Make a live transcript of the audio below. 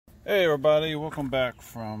Hey everybody, welcome back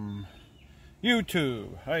from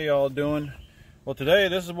YouTube. How y'all doing? Well, today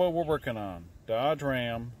this is what we're working on. Dodge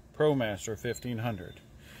Ram ProMaster 1500.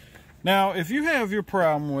 Now, if you have your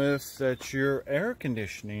problem with that your air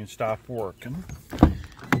conditioning stopped working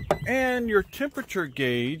and your temperature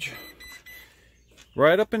gauge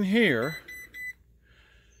right up in here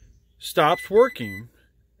stops working,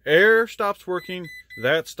 air stops working,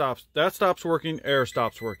 that stops working, air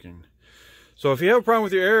stops working. So if you have a problem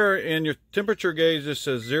with your air and your temperature gauge just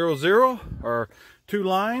says 00 or 2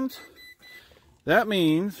 lines, that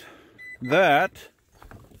means that,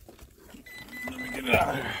 let me get it out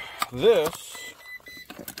of here. This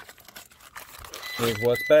is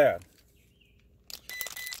what's bad.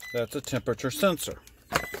 That's a temperature sensor.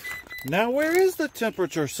 Now, where is the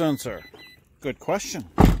temperature sensor? Good question.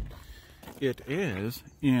 It is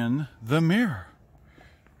in the mirror.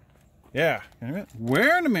 Yeah,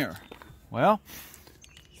 where in the mirror? Well,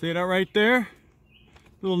 see that right there?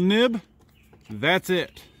 Little nib? That's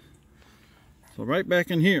it. So right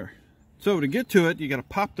back in here. So to get to it, you got to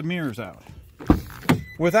pop the mirrors out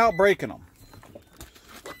without breaking them,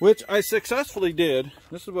 which I successfully did.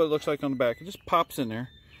 This is what it looks like on the back. It just pops in there,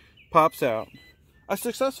 pops out. I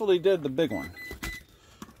successfully did the big one,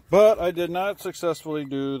 but I did not successfully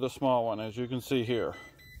do the small one, as you can see here.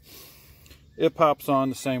 It pops on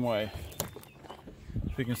the same way.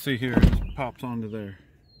 If you can see here, it just pops onto there.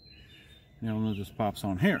 The other one just pops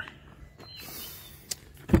on here.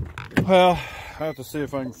 Well, I have to see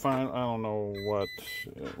if I can find, I don't know what,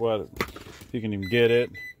 if you can even get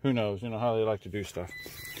it. Who knows, you know how they like to do stuff.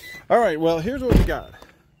 All right, well, here's what we got.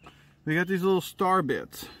 We got these little star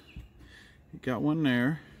bits. You got one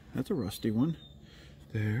there. That's a rusty one.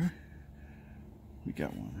 There. We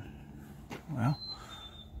got one.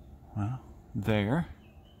 Well, there.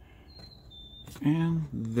 And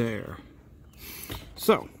there.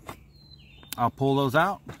 So I'll pull those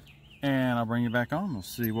out and I'll bring you back on. We'll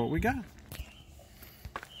see what we got.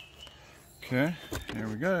 Okay, here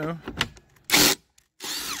we go.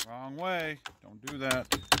 Wrong way. Don't do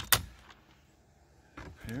that.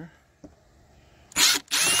 Here.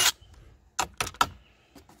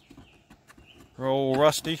 Roll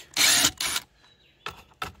rusty.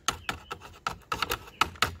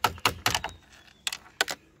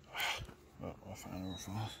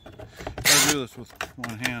 I'll do this with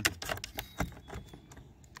one hand.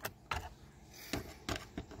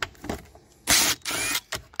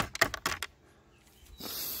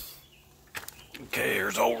 Okay,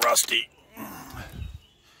 here's old Rusty.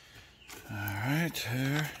 Alright,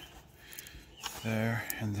 there,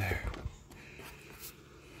 and there.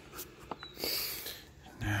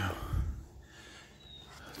 Now,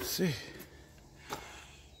 let's see.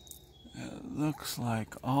 It looks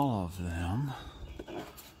like all of them.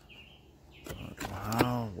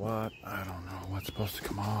 What? I don't know what's supposed to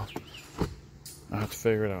come off. I'll have to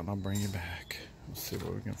figure it out and I'll bring you back. Let's see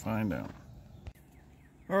what we can find out.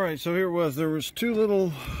 Alright, so here it was. There was 2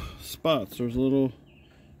 little spots. There's a little,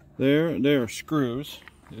 there are screws.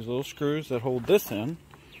 These little screws that hold this in,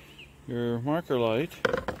 your marker light,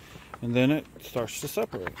 and then it starts to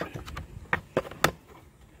separate.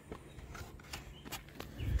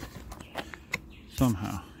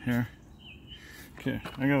 Somehow, here. Okay,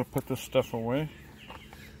 I gotta put this stuff away.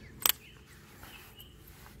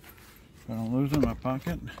 So I don't lose it in my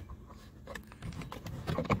pocket.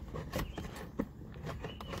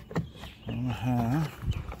 Somehow,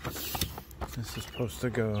 this is supposed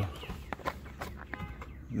to go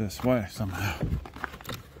this way somehow.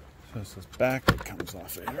 So this is back that comes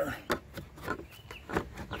off here.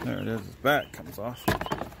 There it is, its back comes off.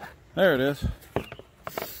 There it is.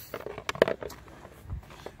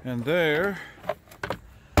 And there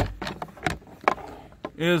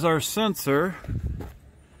is our sensor.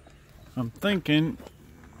 I'm thinking,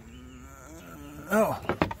 oh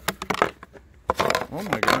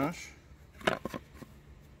my gosh,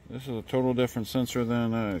 this is a total different sensor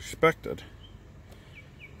than I expected.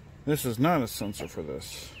 This is not a sensor for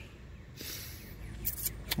this.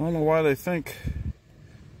 I don't know why they think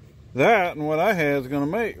that and what I had is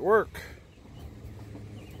going to work.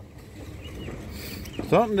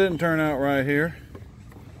 Something didn't turn out right here.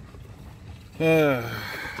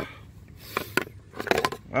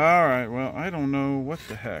 Alright, well, I don't know what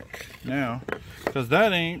the heck now, because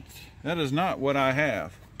that is not what I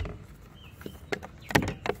have.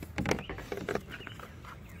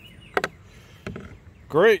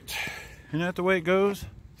 Great. Isn't that the way it goes?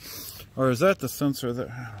 Or is that the sensor that,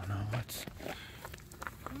 I don't know, what's...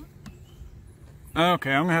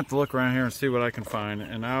 Okay, I'm going to have to look around here and see what I can find,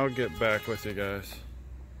 and I'll get back with you guys.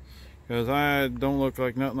 Because I don't look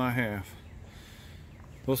like nothing I have.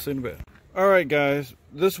 We'll see in a bit. All right, guys,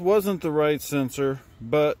 this wasn't the right sensor,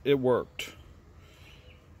 but it worked.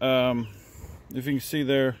 If you can see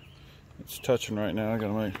there, it's touching right now. I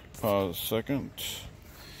gotta pause a second.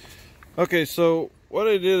 Okay, so what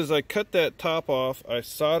I did is I cut that top off. I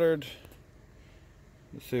soldered,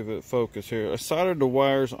 let's see if it focuses here. I soldered the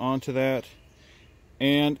wires onto that,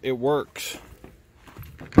 and it works.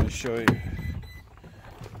 Let me show you.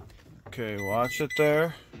 Okay, watch it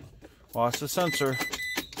there. Watch the sensor.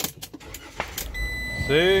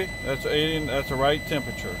 See, that's the right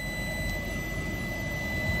temperature.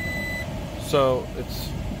 So it's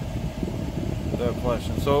that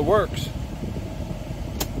flashing. So it works.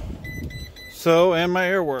 So, and my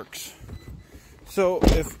air works. So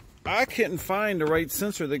if I couldn't find the right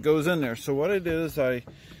sensor that goes in there, so what I did is I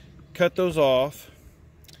cut those off.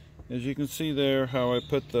 As you can see there, how I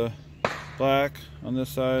put the black on this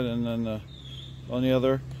side and then on the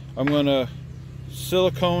other. I'm going to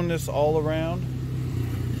silicone this all around.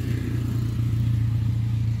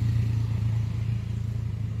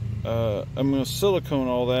 I'm going to silicone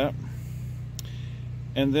all that,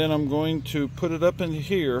 and then I'm going to put it up into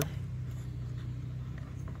here.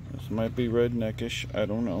 This might be redneckish, I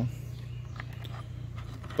don't know,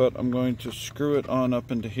 but I'm going to screw it on up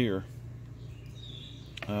into here,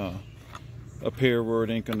 up here where it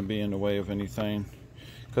ain't going to be in the way of anything,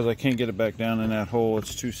 because I can't get it back down in that hole.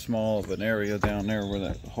 It's too small of an area down there where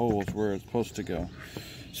that hole is where it's supposed to go.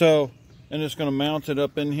 So, and it's going to mount it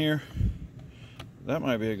up in here. That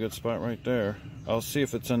might be a good spot right there. I'll see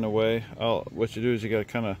if it's in the way. What you do is you got to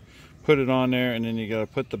kind of put it on there, and then you got to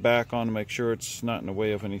put the back on to make sure it's not in the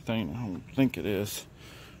way of anything. I don't think it is.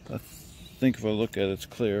 I think if I look at it, it's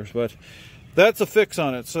clear. But that's a fix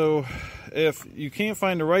on it. So if you can't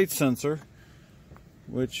find the right sensor,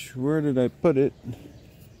 which, where did I put it?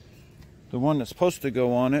 The one that's supposed to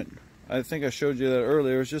go on it. I think I showed you that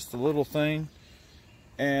earlier. It's just a little thing,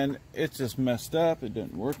 and it's just messed up. It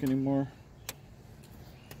didn't work anymore.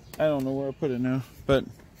 I don't know where I put it now, but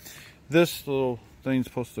this little thing's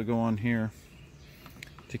supposed to go on here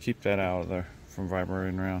to keep that out of there from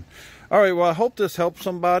vibrating around. All right, well, I hope this helps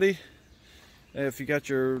somebody. If you got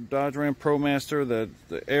your Dodge Ram ProMaster,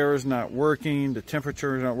 the air is not working, the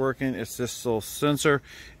temperature is not working, it's this little sensor.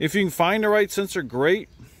 If you can find the right sensor, great.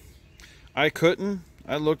 I couldn't.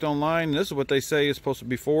 I looked online, this is what they say is supposed to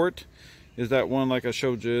be for it. Is that one like I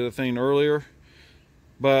showed you the thing earlier.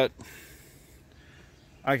 But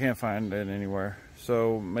I can't find it anywhere,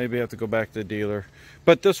 so maybe I have to go back to the dealer.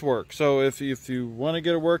 But this works. So if you want to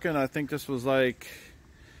get it working, I think this was like,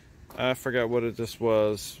 I forgot what this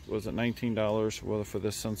was. Was it $19 for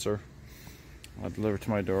this sensor? I'll deliver it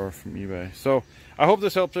to my door from eBay. So I hope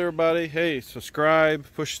this helps everybody. Hey, subscribe,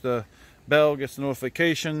 push the bell, get the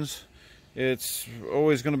notifications. It's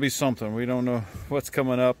always going to be something. We don't know what's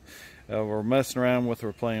coming up. We're messing around with,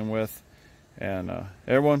 we're playing with. And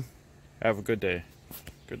everyone, have a good day.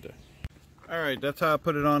 Good day. Alright, that's how I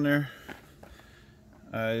put it on there.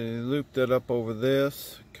 I looped it up over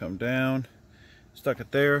this, come down, stuck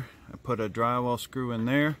it there. I put a drywall screw in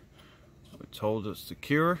there, which holds it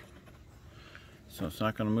secure, so it's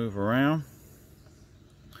not going to move around.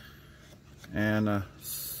 And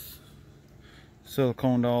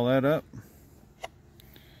siliconed all that up.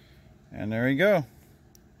 And there you go.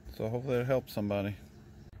 So hopefully it helps somebody.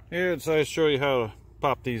 Here, so I show you how to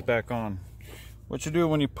pop these back on. What you do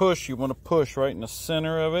when you push, you want to push right in the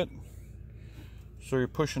center of it. So you're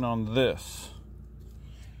pushing on this.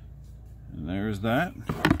 And there's that.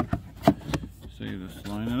 So you just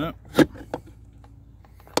line it up.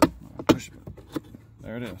 Push it.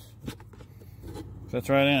 There it is. Fits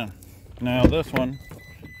right in. Now this one,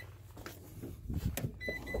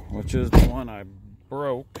 which is the one I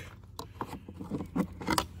broke,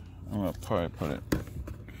 I'm going to probably put it,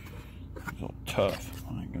 it's a little tough,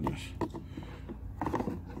 my goodness.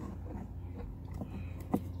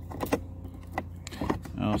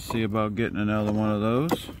 I'll see about getting another one of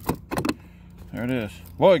those. There it is.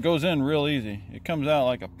 Well, it goes in real easy. It comes out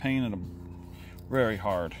like a pain in the very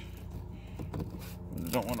hard. I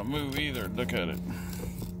don't want to move either. Look at it.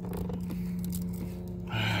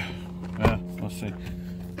 Yeah, we'll see.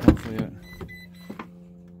 Hopefully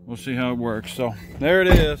we'll see how it works. So there it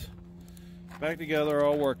is. Back together,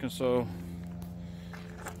 all working. So,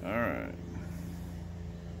 all right.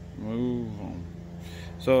 Move on.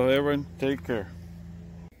 So everyone, take care.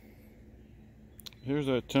 Here's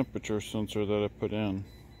that temperature sensor that I put in.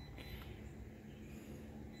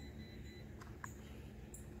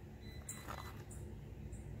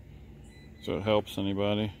 So it helps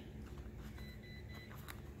anybody.